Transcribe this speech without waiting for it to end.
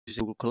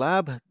Using Google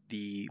Colab,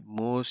 the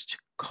most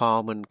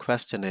common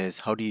question is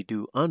how do you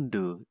do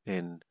undo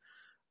in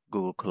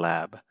Google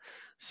Colab?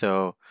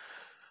 So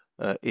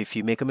if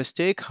you make a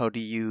mistake, how do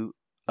you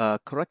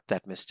correct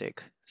that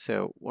mistake?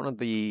 So one of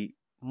the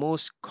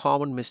most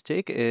common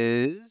mistake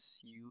is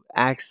you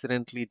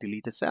accidentally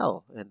delete a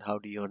cell. And how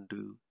do you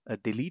undo a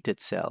deleted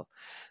cell?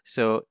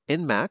 So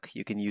in Mac,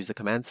 you can use the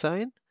command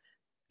sign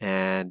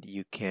and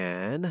you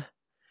can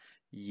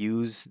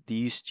use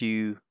these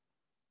two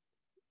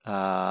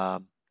uh,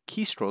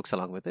 keystrokes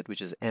along with it,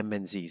 which is M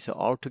and Z. So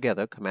all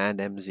together, Command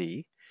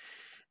MZ,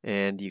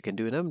 and you can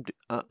do an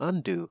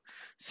undo.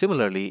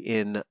 Similarly,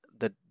 in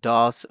the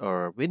DOS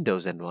or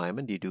Windows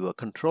environment, you do a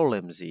Control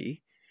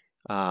MZ,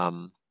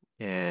 um,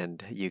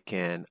 and you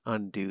can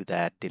undo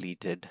that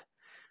deleted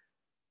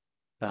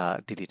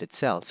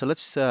cell. So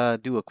let's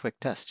do a quick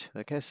test.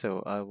 Okay,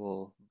 so I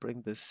will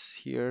bring this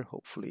here.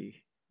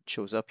 Hopefully, it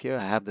shows up here.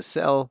 I have the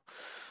cell,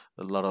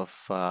 a lot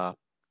of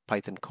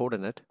Python code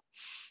in it,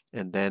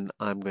 and then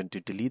I'm going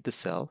to delete the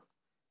cell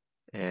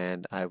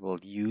and I will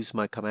use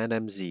my command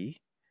MZ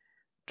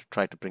to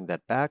try to bring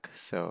that back.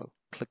 So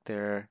click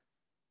there,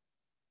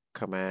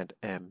 command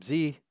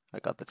MZ, I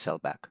got that cell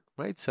back,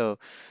 right? So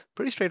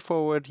pretty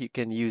straightforward. You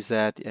can use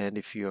that. And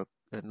if you're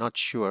not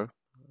sure,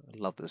 I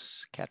love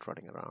this cat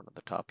running around on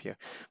the top here.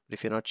 But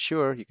if you're not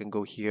sure, you can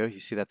go here.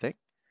 You see that thing?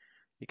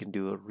 You can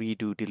do a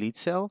redo delete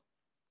cell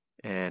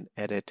and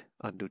edit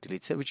undo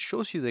delete cell, which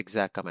shows you the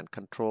exact command,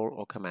 control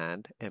or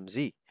command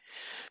MZ.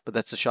 But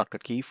that's a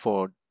shortcut key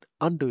for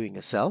undoing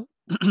a cell.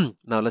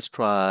 Now let's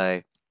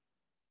try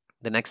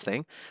the next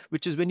thing,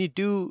 which is when you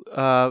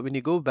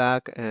go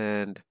back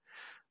and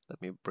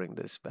let me bring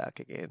this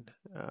back again.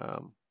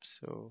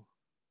 So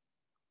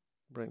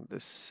bring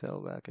this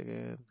cell back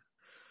again.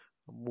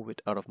 I'll move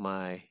it out of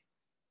my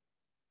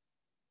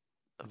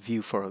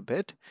view for a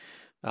bit.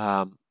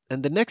 And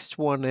the next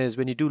one is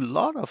when you do a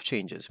lot of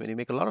changes, when you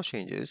make a lot of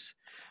changes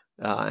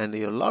and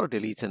you have a lot of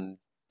deletes and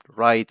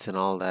writes and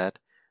all that,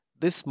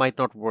 this might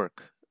not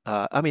work.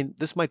 I mean,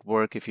 this might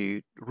work if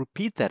you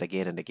repeat that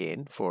again and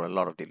again for a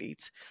lot of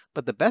deletes.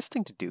 But the best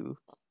thing to do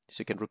is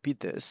you can repeat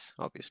this,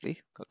 obviously,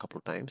 a couple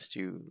of times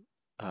to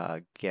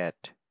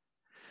get,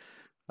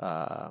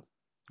 uh,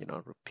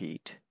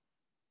 repeat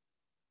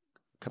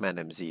Command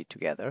MZ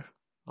together,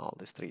 all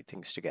these three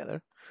things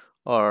together,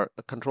 or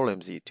Control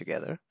MZ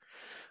together.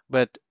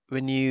 But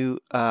when you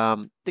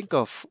think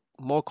of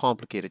more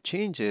complicated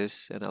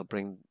changes, and I'll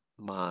bring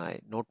my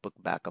notebook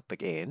back up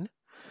again,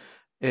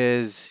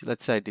 is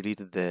let's say I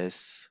deleted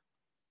this,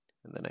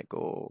 and then I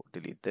go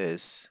delete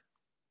this,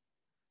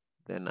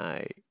 then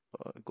I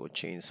go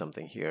change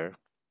something here,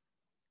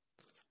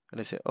 and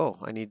I say, oh,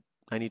 I need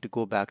to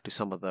go back to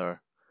some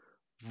other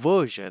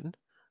version.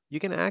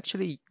 You can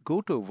actually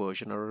go to a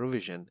version or a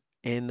revision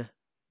in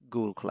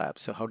Google Colab.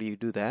 So how do you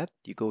do that?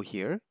 You go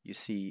here, you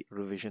see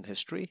revision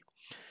history.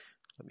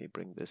 Let me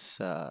bring this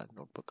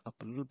notebook up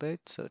a little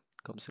bit so it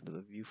comes into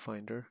the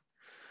viewfinder.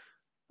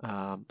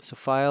 So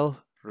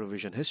file,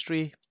 revision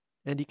history,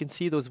 and you can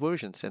see those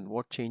versions and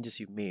what changes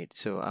you made.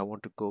 So I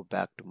want to go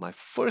back to my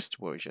first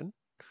version.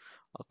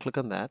 I'll click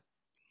on that,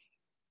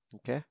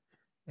 okay?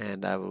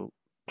 And I will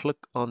click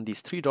on these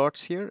three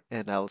dots here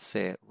and I'll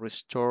say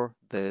restore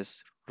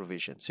this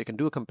revision. So you can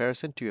do a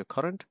comparison to your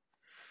current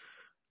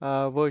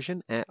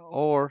version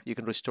or you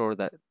can restore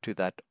that to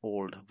that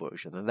old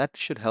version. And that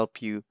should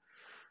help you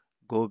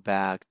go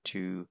back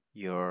to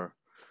your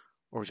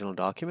original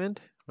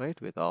document, right,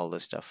 with all the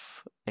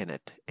stuff in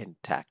it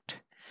intact.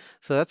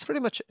 So that's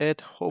pretty much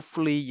it.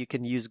 Hopefully you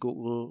can use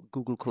Google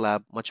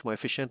Colab much more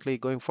efficiently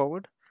going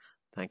forward.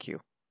 Thank you.